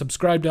like and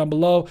subscribe down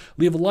below.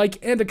 Leave a like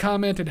and a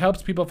comment. It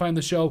helps people find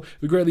the show.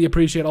 We greatly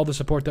appreciate all the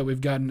support that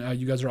we've gotten.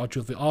 You guys are all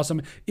truthfully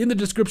awesome. In the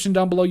description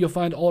down below, you'll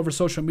find all of our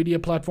social media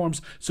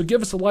platforms. So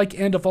give us a like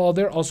and a follow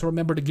there. Also,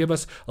 remember to give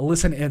us a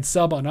listen and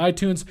sub on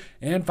iTunes.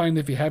 And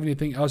finally, if you have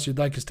anything else you'd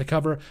like us to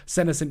cover,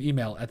 send us an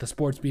email at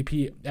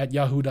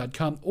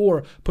thesportsbp@yahoo.com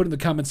or put in the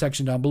comment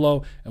section down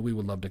below, and we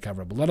would love to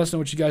cover it. But let us know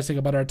what you guys think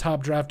about our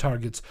top draft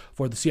targets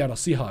for the Seattle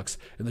Seahawks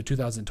in the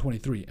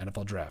 2023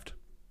 NFL Draft.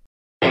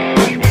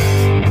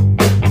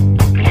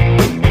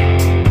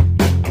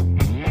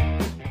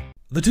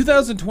 The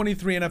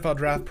 2023 NFL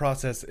draft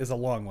process is a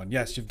long one.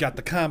 Yes, you've got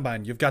the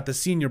Combine, you've got the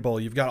Senior Bowl,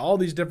 you've got all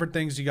these different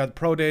things, you got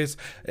pro days.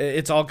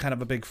 It's all kind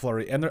of a big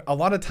flurry. And a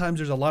lot of times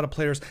there's a lot of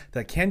players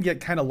that can get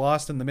kind of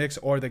lost in the mix,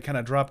 or they kind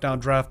of drop down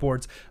draft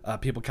boards.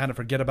 People kind of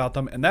forget about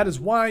them. And that is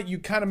why you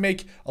kind of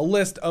make a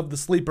list of the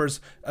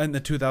sleepers in the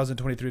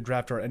 2023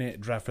 draft, or any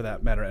draft for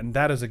that matter. And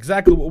that is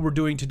exactly what we're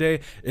doing today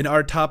in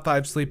our top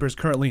 5 sleepers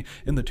currently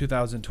in the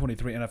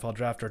 2023 NFL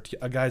draft, or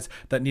guys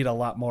that need a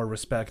lot more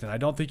respect. And I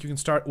don't think you can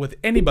start with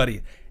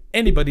anybody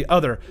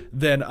other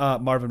than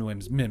Marvin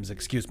Mims,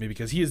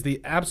 because he is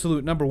the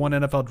absolute #1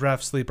 NFL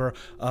draft sleeper.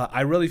 I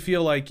really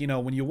feel like,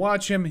 when you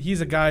watch him, he's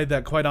a guy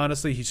that, quite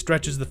honestly, he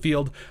stretches the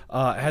field,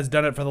 has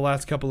done it for the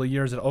last couple of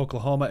years at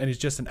Oklahoma, and he's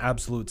just an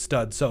absolute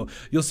stud. So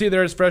you'll see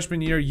there his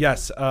freshman year,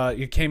 yes,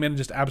 he came in and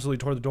just absolutely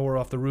tore the door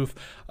off the roof.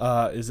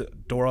 Is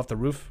it door off the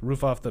roof?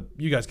 Roof off the...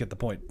 You guys get the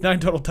point. 9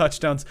 total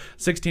touchdowns,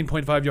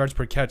 16.5 yards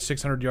per catch,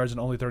 600 yards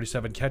and only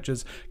 37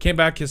 catches. Came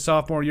back his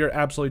sophomore year,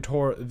 absolutely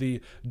tore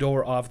the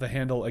door off the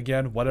handle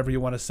again, whatever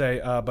you want to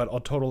say, but a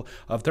total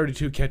of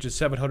 32 catches,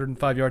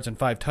 705 yards, and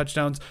 5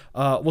 touchdowns.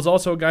 Was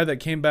also a guy that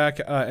came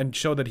back and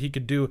showed that he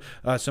could do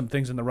some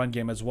things in the run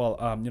game as well.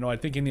 I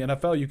think in the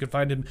NFL you could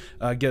find him,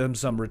 get him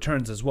some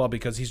returns as well,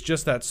 because he's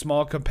just that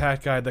small,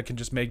 compact guy that can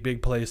just make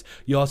big plays.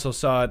 You also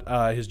saw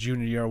it his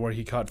junior year, where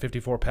he caught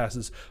 54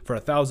 passes for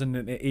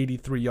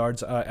 1,083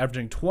 yards,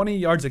 averaging 20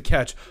 yards a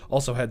catch,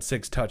 also had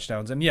 6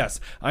 touchdowns. And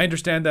yes, I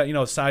understand that,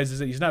 size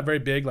he's not very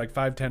big, like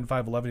 5'10",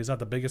 5'11". He's not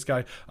the biggest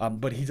guy,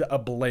 but he's a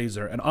blazer.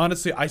 And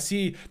honestly, I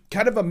see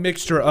kind of a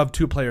mixture of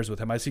 2 players with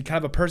him. I see kind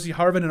of a Percy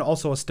Harvin and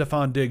also a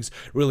Stephon Diggs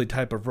really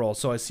type of role.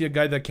 So I see a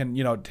guy that can,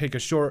 take a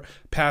short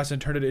pass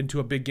and turn it into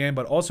a big game,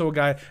 but also a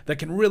guy that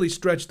can really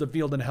stretch the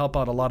field and help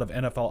out a lot of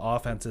NFL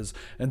offenses.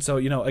 And so,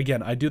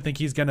 again, I do think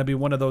he's going to be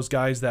one of those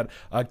guys that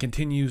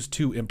continues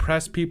to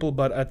impress people,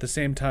 but at the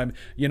same time,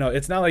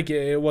 it's not like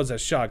it was a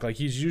shock. Like,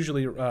 he's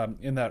usually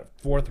in that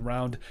 4th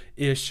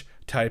round-ish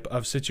type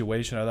of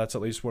situation, or that's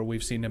at least where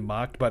we've seen him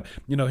mocked. But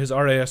his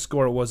RAS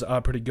score was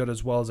pretty good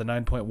as well, as a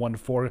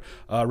 9.14,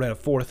 ran a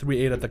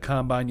 4.38 at the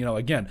Combine.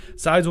 Again,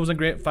 size wasn't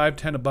great,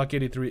 5'10", a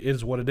 $183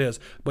 is what it is,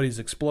 but he's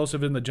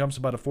explosive in the jumps,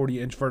 about a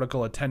 40-inch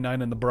vertical, a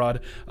 10.9 in the broad,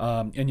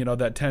 and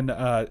that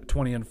 10,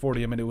 20, and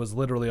 40, I mean, it was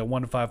literally a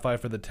 1.55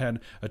 for the 10,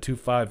 a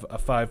 2.5, a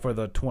 5 for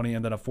the 20,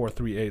 and then a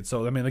 4.38.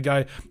 So I mean, the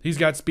guy, he's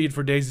got speed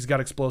for days, he's got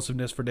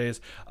explosiveness for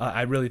days.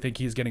 I really think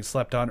he's getting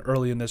slept on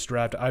early in this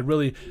draft. I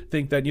really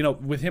think that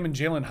with him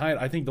and Jalen Hyatt,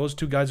 I think those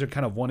 2 guys are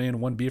kind of 1A and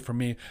 1B for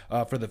me,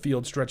 for the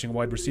field stretching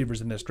wide receivers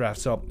in this draft.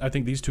 So I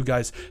think these 2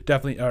 guys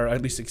definitely, or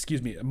at least,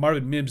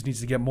 Marvin Mims needs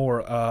to get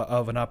more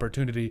of an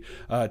opportunity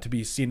to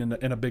be seen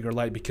in a bigger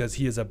light, because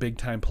he is a big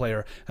time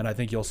player, and I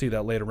think you'll see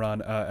that later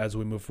on as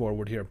we move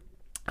forward here.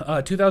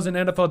 2000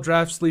 NFL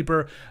draft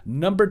sleeper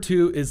number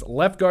 2 is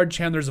left guard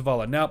Chandler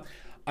Zavala. Now,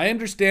 I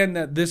understand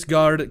that this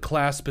guard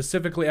class,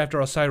 specifically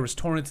after Osiris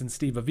Torrance and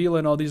Steve Avila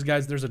and all these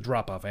guys, there's a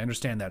drop-off. I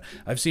understand that.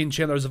 I've seen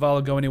Chandler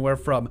Zavala go anywhere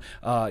from,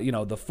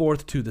 the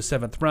 4th to the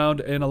 7th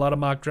round in a lot of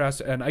mock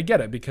drafts, and I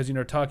get it because,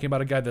 talking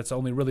about a guy that's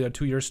only really a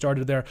 2-year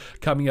starter there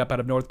coming up out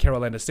of North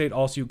Carolina State.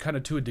 Also, you kind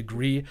of, to a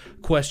degree,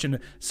 question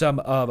some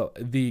of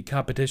the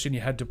competition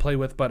you had to play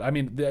with, but, I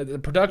mean, the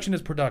production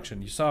is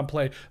production. You saw him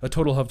play a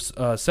total of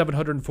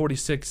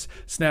 746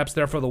 snaps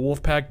there for the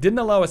Wolfpack. Didn't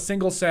allow a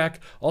single sack,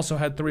 also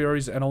had 3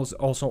 hurries, and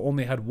also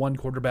only had 1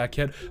 quarterback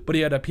hit, but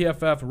he had a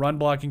PFF run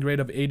blocking grade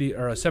of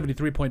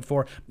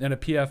 73.4 and a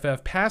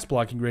PFF pass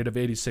blocking grade of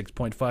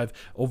 86.5.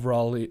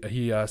 Overall,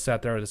 he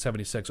sat there at a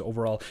 76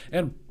 overall.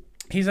 And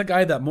he's a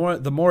guy that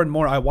the more and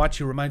more I watch,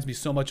 he reminds me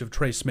so much of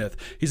Trey Smith.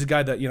 He's a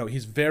guy that,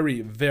 he's very,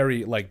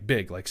 very,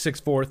 big,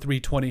 6'4",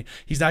 320.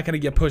 He's not going to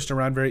get pushed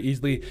around very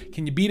easily.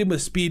 Can you beat him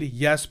with speed?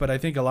 Yes, but I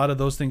think a lot of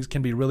those things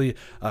can be really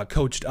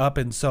coached up,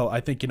 and so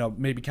I think,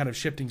 maybe kind of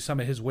shifting some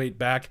of his weight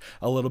back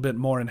a little bit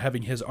more and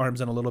having his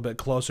arms in a little bit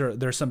closer.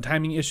 There's some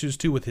timing issues,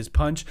 too, with his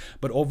punch,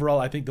 but overall,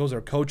 I think those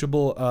are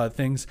coachable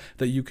things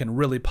that you can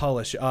really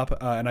polish up,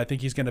 and I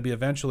think he's going to be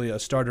eventually a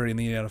starter in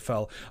the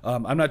NFL.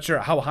 I'm not sure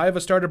how high of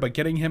a starter, but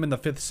getting him in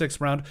the 5th, 6th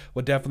round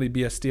would definitely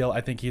be a steal.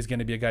 I think he's going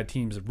to be a guy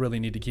teams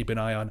really need to keep an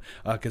eye on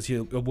because he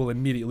will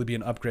immediately be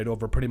an upgrade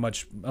over pretty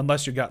much,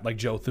 unless you got like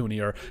Joe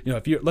Thuney or,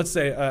 if you, let's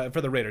say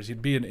for the Raiders,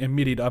 he'd be an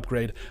immediate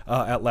upgrade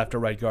at left or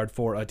right guard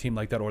for a team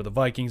like that, or the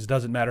Vikings.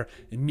 Doesn't matter.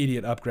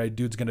 Immediate upgrade.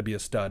 Dude's going to be a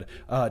stud.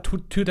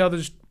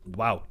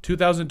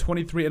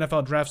 2023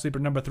 NFL Draft Sleeper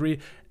number 3,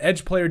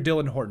 edge player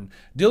Dylan Horton.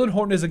 Dylan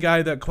Horton is a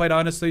guy that, quite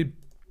honestly,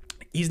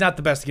 he's not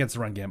the best against the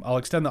run game. I'll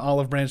extend the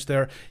olive branch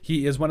there.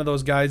 He is one of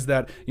those guys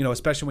that,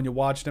 especially when you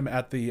watched him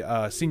at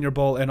the Senior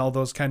Bowl and all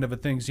those kind of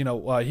things,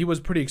 he was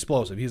pretty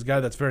explosive. He's a guy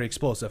that's very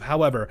explosive.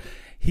 However,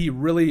 he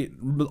really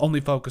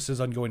only focuses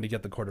on going to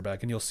get the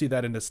quarterback, and you'll see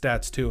that in his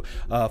stats too.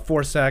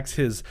 4 sacks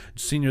his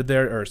senior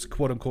there, or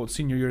quote-unquote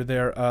senior year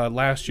there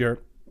last year.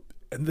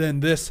 And then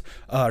this,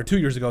 2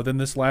 years ago, then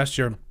this last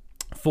year,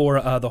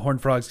 for the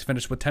Horned Frogs,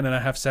 finished with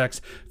 10.5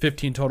 sacks,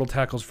 15 total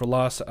tackles for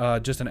loss.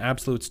 Just an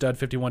absolute stud,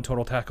 51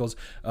 total tackles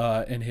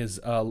in his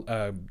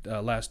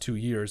last 2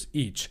 years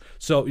each.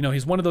 So,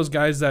 he's one of those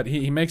guys that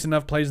he makes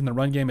enough plays in the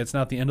run game. It's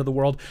not the end of the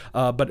world.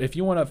 But if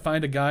you want to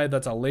find a guy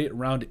that's a late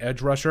round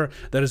edge rusher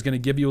that is going to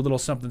give you a little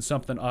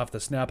something off the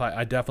snap,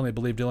 I definitely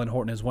believe Dylan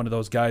Horton is one of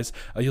those guys.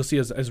 You'll see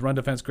his run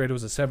defense grade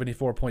was a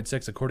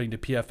 74.6 according to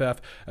PFF,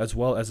 as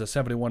well as a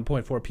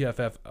 71.4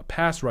 PFF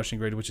pass rushing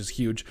grade, which is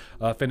huge.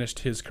 Finished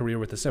his career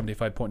with a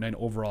 75.9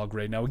 overall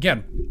grade. Now,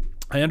 again,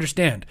 I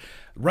understand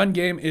run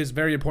game is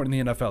very important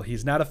in the NFL.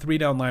 He's not a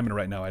 3-down lineman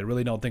right now. I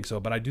really don't think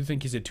so, but I do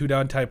think he's a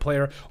 2-down type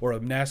player or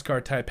a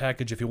NASCAR type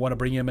package if you want to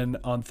bring him in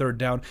on 3rd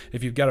down.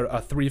 If you've got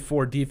a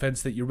 3-4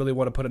 defense that you really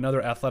want to put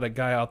another athletic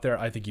guy out there,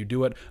 I think you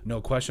do it,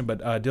 no question.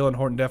 But Dylan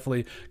Horton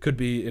definitely could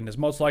be, and is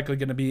most likely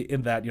going to be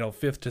in that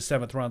 5th to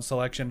 7th round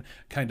selection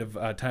kind of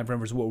time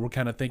frame is what we're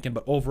kind of thinking.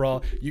 But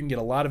overall, you can get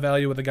a lot of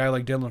value with a guy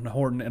like Dylan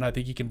Horton, and I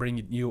think he can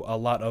bring you a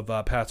lot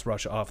of pass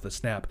rush off the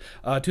snap.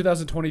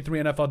 2023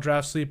 NFL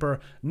Draft Sleeper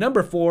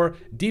number 4,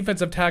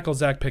 defensive tackle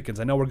Zach Pickens.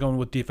 I know we're going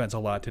with defense a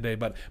lot today,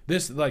 but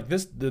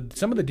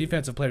some of the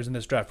defensive players in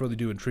this draft really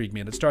do intrigue me,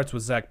 and it starts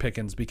with Zach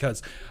Pickens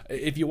because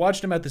if you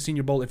watched him at the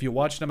Senior Bowl, if you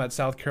watched him at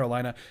South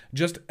Carolina,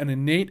 just an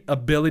innate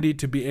ability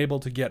to be able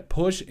to get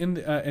push in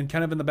and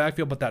kind of in the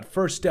backfield, but that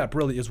first step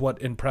really is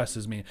what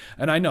impresses me.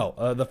 And I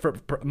know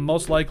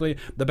most likely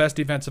the best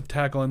defensive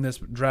tackle in this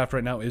draft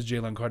right now is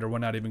Jalen Carter. We're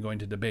not even going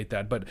to debate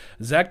that, but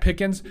Zach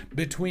Pickens,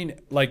 between,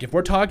 if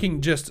we're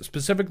talking just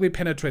specifically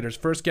penetrators,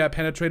 first gap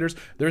penetrators,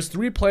 there's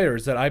 3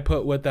 players that I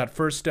put with that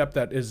first step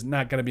that is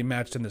not going to be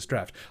matched in this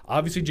draft.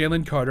 Obviously,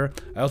 Jalen Carter.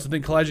 I also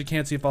think Kalijah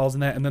Cansey falls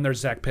in that, and then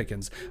there's Zach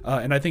Pickens.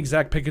 And I think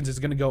Zach Pickens is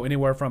going to go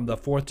anywhere from the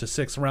 4th to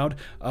 6th round,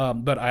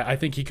 but I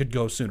think he could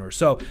go sooner.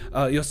 So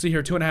you'll see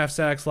here 2.5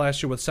 sacks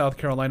last year with South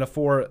Carolina,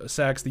 4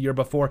 sacks the year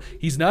before.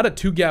 He's not a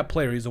 2-gap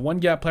player. He's a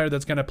 1-gap player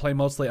that's going to play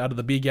mostly out of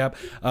the B-gap.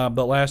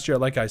 But last year,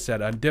 like I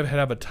said, did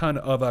have a ton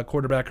of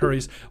quarterback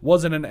hurries.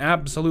 Wasn't an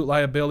absolute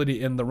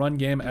liability in the run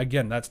game.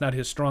 Again, that's not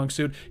his strong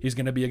suit. He's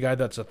going to be a guy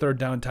that's a 3rd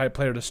down type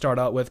player to start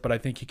out with, but I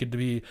think he could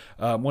be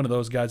one of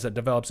those guys that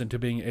develops into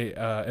being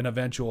an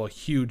eventual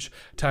huge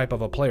type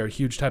of a player,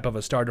 huge type of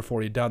a starter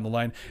for you down the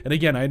line. And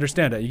again, I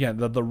understand it. Again,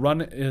 the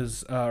run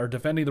is, or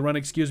defending the run,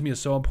 is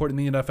so important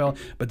in the NFL,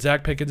 but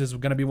Zach Pickens is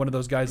going to be one of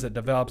those guys that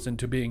develops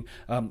into being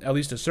at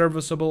least a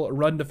serviceable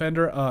run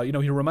defender.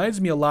 He reminds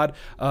me a lot,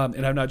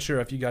 and I'm not sure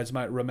if you guys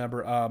might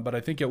remember, but I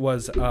think it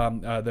was,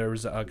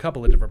 there's a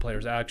couple of different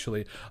players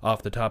actually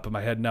off the top of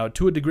my head. Now,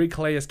 to a degree,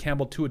 Calais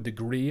Campbell, to a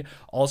degree.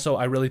 Also,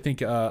 I really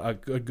think a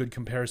good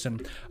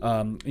comparison,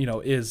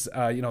 is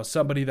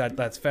somebody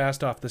that's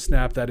fast off the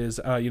snap. That is,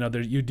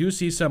 there you do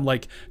see some,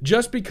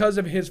 just because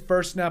of his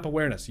first snap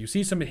awareness, you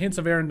see some hints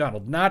of Aaron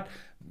Donald. Not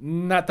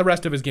the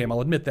rest of his game,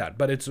 I'll admit that,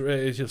 but it's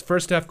his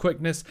first step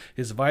quickness,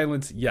 his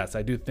violence. Yes,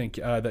 I do think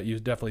that you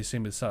definitely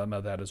see some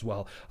of that as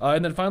well.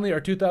 And then finally,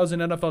 our 2000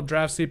 NFL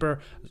Draft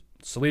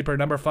Sleeper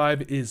number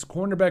 5 is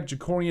cornerback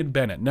Jacorian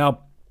Bennett.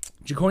 Now,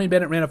 Ja'Cory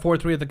Bennett ran a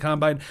 4.3 at the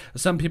combine.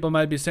 Some people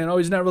might be saying, oh,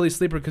 he's not really a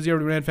sleeper because he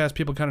already ran fast.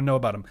 People kind of know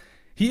about him.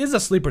 He is a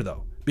sleeper,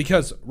 though,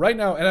 because right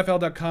now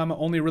NFL.com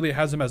only really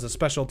has him as a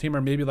special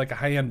teamer, maybe like a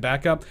high-end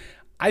backup.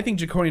 I think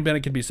Ja'Cory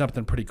Bennett could be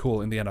something pretty cool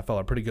in the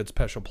NFL, a pretty good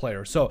special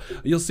player. So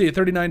you'll see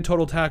 39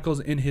 total tackles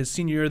in his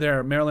senior year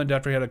there at Maryland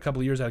after he had a couple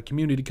of years at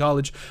community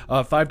college.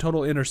 5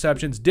 total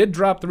interceptions. Did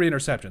drop 3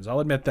 interceptions. I'll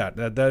admit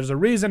that. There's a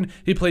reason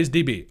he plays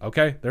DB,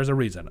 okay? There's a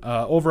reason.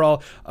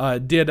 Overall,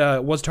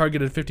 was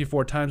targeted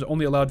 54 times,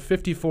 only allowed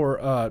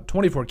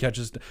 24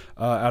 catches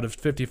out of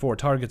 54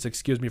 targets,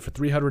 for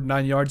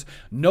 309 yards.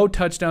 No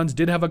touchdowns.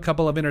 Did have a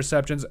couple of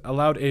interceptions.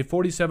 Allowed a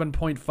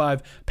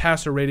 47.5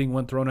 passer rating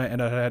when thrown at,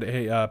 and had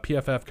a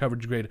PFF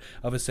coverage grade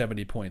of a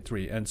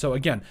 70.3. And so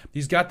again,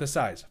 he's got the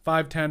size,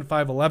 5'10",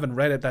 5'11",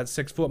 right at that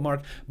 6 foot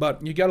mark.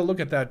 But you got to look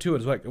at that too.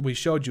 It's like we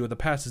showed you the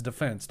passes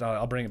defensed.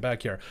 I'll bring it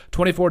back here.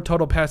 24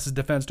 total passes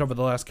defensed over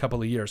the last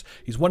couple of years.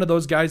 He's one of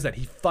those guys that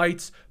he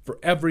fights for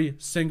every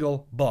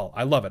single ball.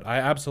 I love it. I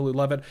absolutely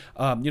love it.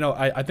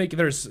 I think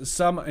there's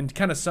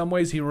some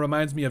ways he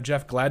reminds me of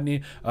Jeff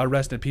Gladney,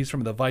 rest in peace,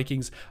 from the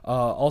Vikings.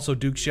 Also,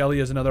 Duke Shelley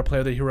is another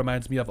player that he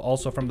reminds me of,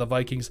 also from the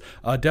Vikings.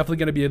 Definitely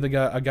going to be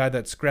a guy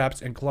that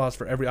scraps and claws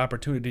for every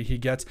opportunity he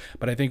gets.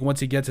 But I think once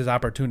he gets his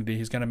opportunity,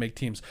 he's going to make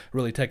teams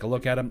really take a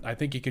look at him. I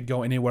think he could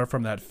go anywhere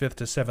from that 5th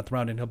to 7th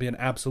round, and he'll be an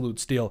absolute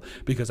steal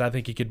because I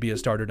think he could be a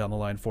starter down the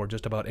line for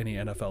just about any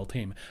NFL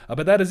team.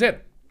 But that is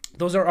it.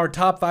 Those are our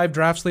top 5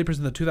 draft sleepers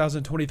in the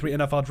 2023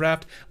 NFL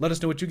Draft. Let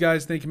us know what you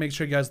guys think. Make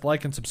sure you guys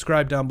like and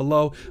subscribe down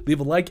below. Leave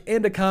a like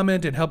and a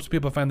comment. It helps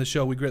people find the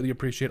show. We greatly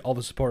appreciate all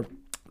the support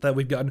that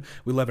we've gotten.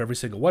 We love every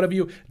single one of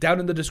you. Down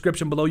in the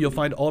description below, you'll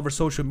find all of our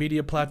social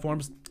media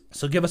platforms.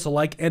 So give us a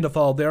like and a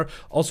follow there.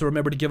 Also,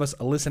 remember to give us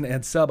a listen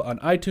and sub on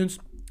iTunes.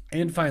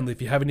 And finally,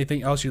 if you have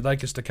anything else you'd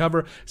like us to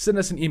cover, send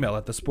us an email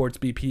at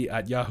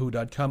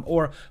thesportsbp@yahoo.com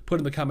or put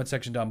in the comment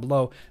section down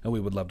below, and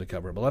we would love to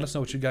cover it. But let us know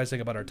what you guys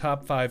think about our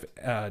top 5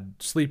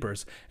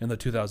 sleepers in the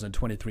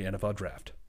 2023 NFL Draft.